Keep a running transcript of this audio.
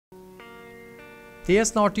Det er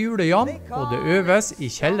snart julejam, og det øves i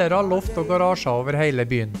kjellere, loft og garasjer over hele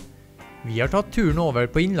byen. Vi har tatt turen over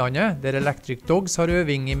på Innlandet, der Electric Dogs har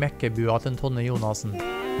øving i mekkebua til Tonne Jonassen.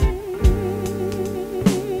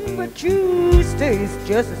 But Tuesday's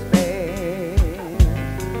just as bad.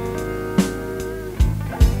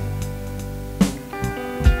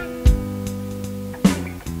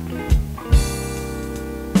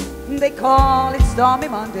 They call it Stormy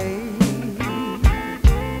Monday.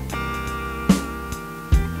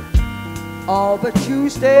 Oh, but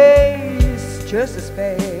Tuesday's just as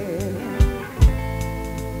bad.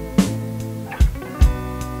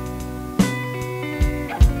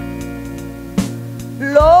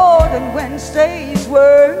 Lord, and Wednesday's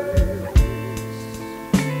worse.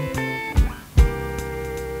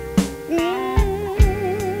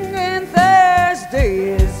 And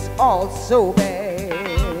Thursday is also bad.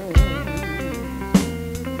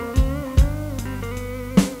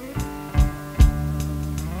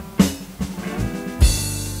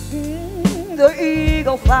 The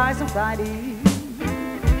eagle flies on Friday,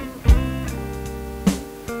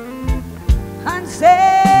 on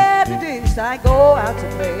Saturdays I go out to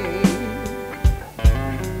play.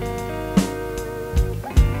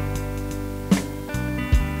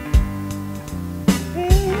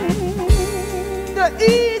 The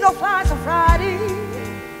eagle flies on Friday,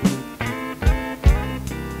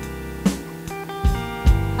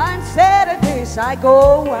 on Saturdays I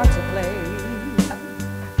go out to play.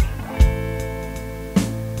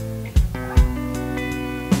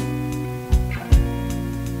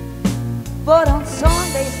 But on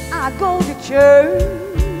Sundays I go to church.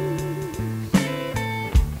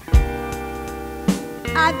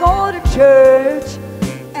 I go to church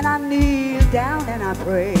and I kneel down and I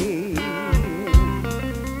pray.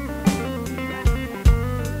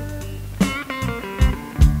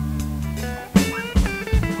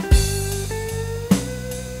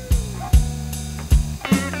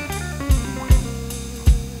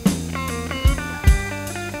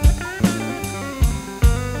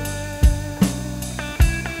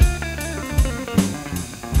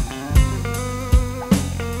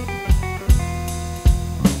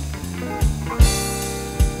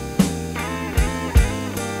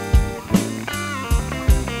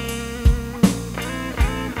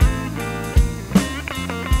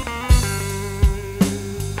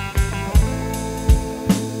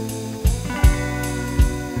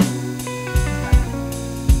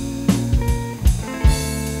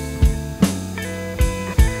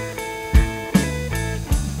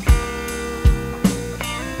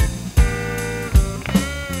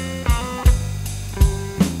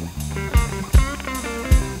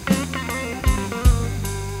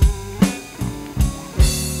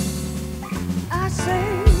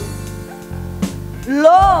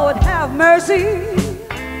 Lord, have mercy.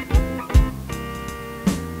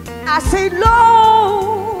 I say,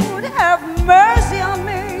 Lord, have mercy on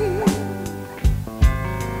me.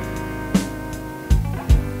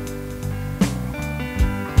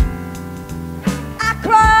 I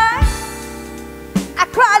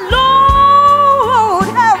cry, Lord,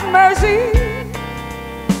 have mercy.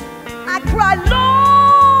 I cry,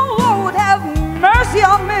 Lord, have mercy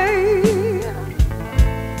on me.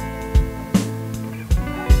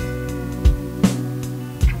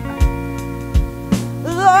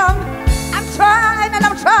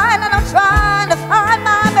 Trying to find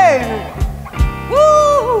my man.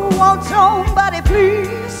 Ooh, won't somebody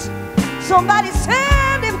please, somebody say